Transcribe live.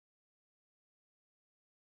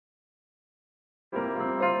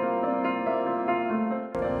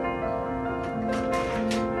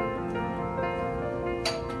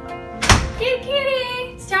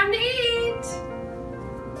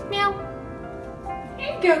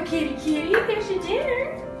you go, kitty kitty. There's your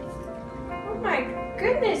dinner. Oh my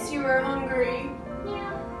goodness, you are hungry.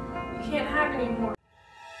 Yeah. You can't have any more.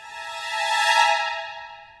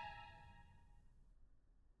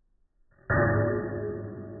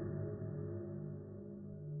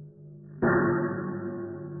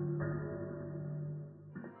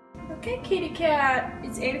 Okay, kitty cat.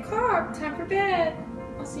 It's 8 o'clock. Time for bed.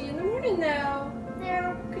 I'll see you in the morning, though.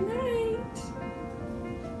 Yeah. Good night.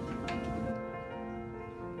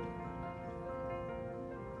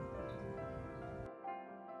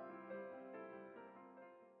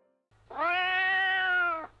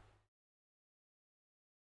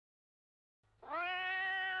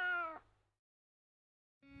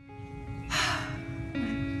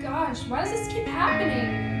 Gosh, why does this keep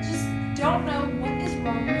happening? I just don't know what is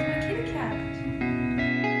wrong with my kitty cat.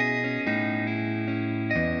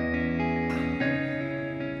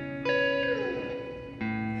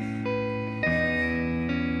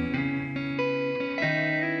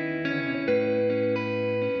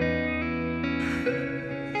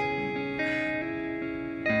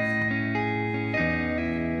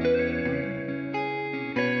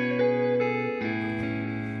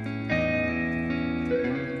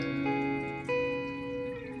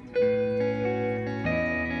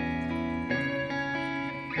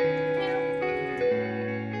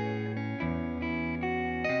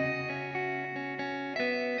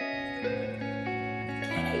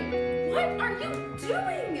 What are you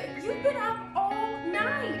doing? You've been up all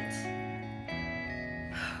night.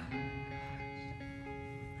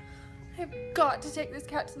 I've got to take this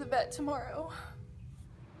cat to the vet tomorrow.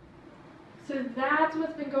 So that's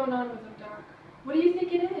what's been going on with him, Doc. What do you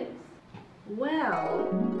think it is?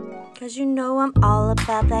 Well, 'cause you know I'm all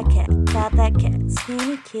about that cat,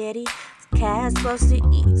 skinny kitty. Cat's supposed to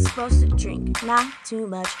eat, supposed to drink, not too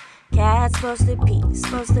much. Cat's supposed to pee,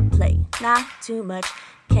 supposed to play, not too much.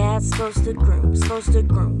 Cat's supposed to groom,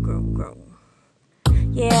 groom.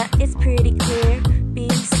 Yeah, it's pretty clear,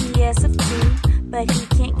 BCS of 2, but he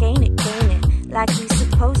can't gain it like he's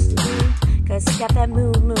supposed to do. 'Cause he got that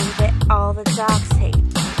move that all the dogs hate.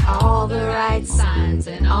 All the right signs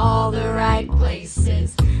in all the right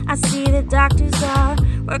places. I see the doctors are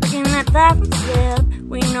working that thyroid slip.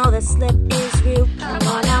 We know the slip is real. Come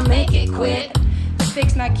on now, make it quit.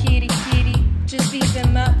 Fix my kitty, just beat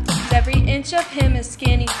him up. 'Cause every inch of him is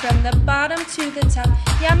skinny from the bottom to the top.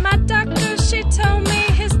 Yeah, my doctor, she told me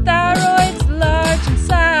his thyroid's large in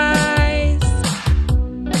size.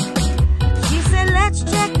 She said let's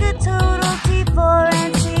check a total T4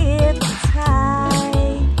 and see if it's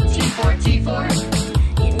high. T4.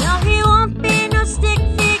 You know he won't be no stick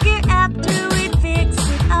figure after we fix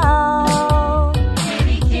it all.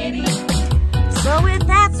 Kitty. So if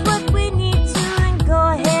that's what we need to, then go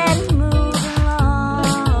ahead and move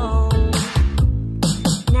along.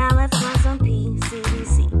 Now let's run some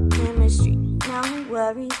PCDC chemistry. No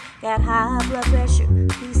worries, got high blood pressure,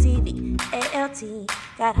 PCD, ALT,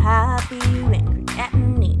 got high BUN,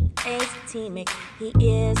 creatinine, asthenic. He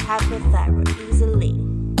is hyperthyroid easily.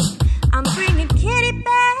 I'm bringing kitty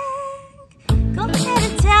back. Go ahead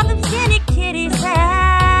and tell them skinny kitties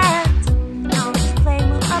that. Don't just play,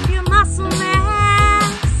 move up your muscle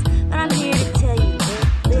mass. But I'm here to tell you that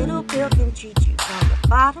little pill can treat you from the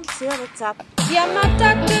bottom to the top. Yeah, my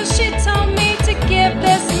doctor, she told me to give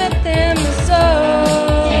this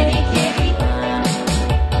methimazole. Kitty.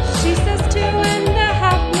 She says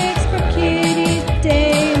 2.5 mgs per kitty,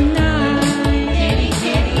 day and night. Kitty.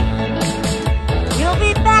 You'll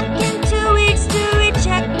be back in 2 weeks to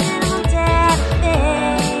recheck minimum database.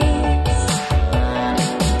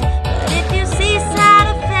 But if you see side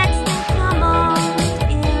effects, then come on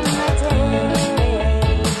in the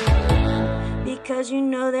day. Because you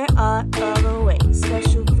know there are other ways.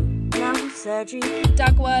 Special food, no surgery.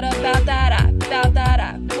 Doc, what about that eye?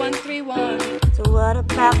 131. So what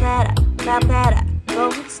about that eye?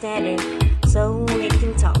 Gold standard, so we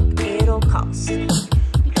can talk. It'll cost.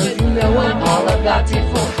 'Cause you know I'm all about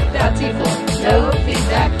T4. No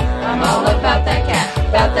feedback. I'm all about that cat,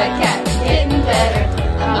 getting better.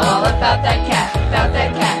 I'm all about that cat,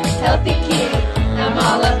 healthy kitty. I'm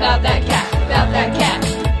all about that